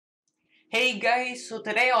Hey guys, so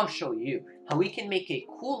today I'll show you how we can make a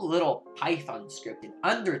cool little Python script in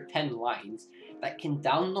under 10 lines that can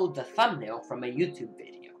download the thumbnail from a YouTube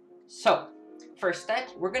video. So, first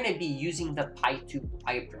step, we're going to be using the PyTube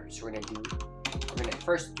library. So we're going to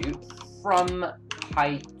first do from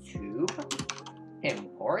PyTube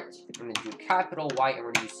import. We're going to do capital Y and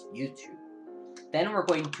we're going to use YouTube. Then we're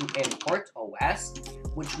going to import OS,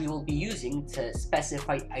 which we will be using to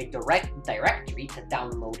specify a directory to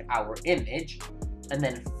download our image. And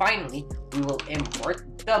then finally, we will import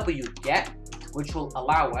wget, which will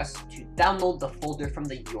allow us to download the folder from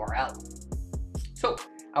the URL. So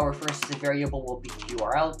our first variable will be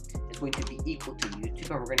URL. It's going to be equal to YouTube,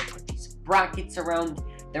 and we're going to put these brackets around.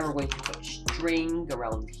 Then we're going to put string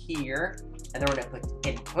around here, and then we're going to put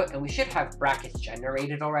input, and we should have brackets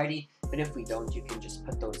generated already. But if we don't, you can just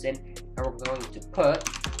put those in, and we're going to put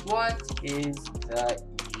what is the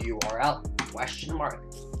URL question mark,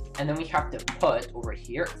 and then we have to put over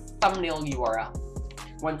here thumbnail URL.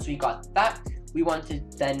 Once we got that, we want to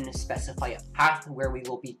then specify a path where we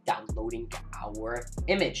will be downloading our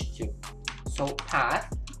image to. So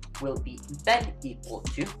path will be then equal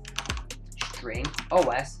to string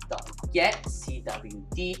os.get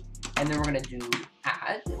cwd, and then we're going to do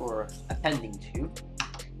add or appending to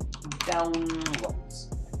downloads.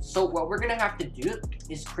 So what we're gonna have to do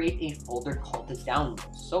is create a folder called the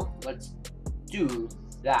downloads. So let's do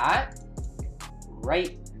that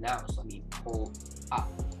right now. So let me pull up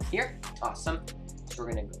here. Awesome. So we're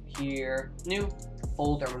gonna go here, new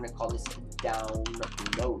folder. I'm gonna call this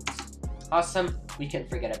downloads. Awesome. We can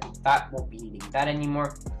forget about that. Won't be needing that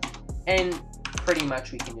anymore. And pretty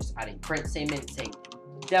much we can just add a print statement saying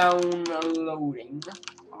downloading.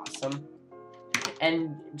 Awesome.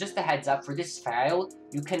 And just a heads up, for this file,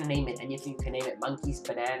 you can name it anything. You can name it monkeys,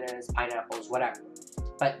 bananas, pineapples, whatever.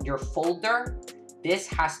 But your folder, this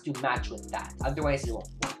has to match with that. Otherwise, it won't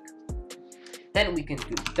work. Then we can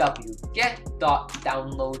do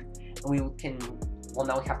wget.download. And we can, well,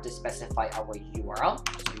 now we have to specify our URL.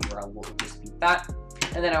 So URL will just be that.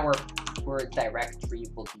 And then our directory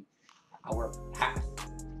will be our path.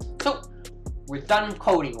 So we're done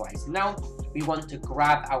coding-wise. Now we want to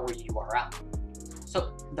grab our URL.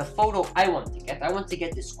 So the photo I want to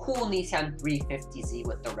get this cool Nissan 350Z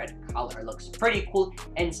with the red color. It looks pretty cool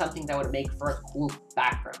and something that would make for a cool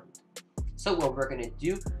background. So what we're going to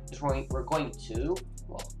do is we're going to,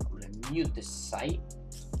 well, I'm going to mute this site.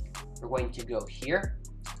 We're going to go here.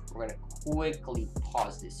 We're going to quickly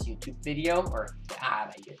pause this YouTube video, or the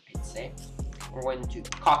ad, I'd say. We're going to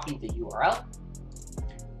copy the URL,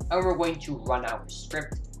 and we're going to run our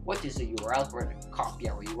script. What is the URL? We're going to copy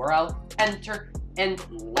our URL, enter, and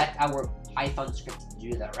let our Python script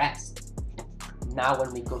do the rest. Now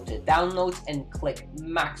when we go to downloads and click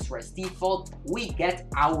max res default, we get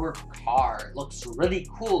our car. It looks really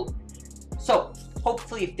cool. So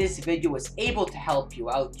hopefully if this video was able to help you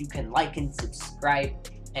out, you can like and subscribe,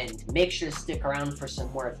 and make sure to stick around for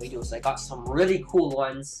some more videos. I got some really cool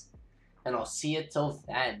ones, and I'll see you till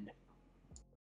then.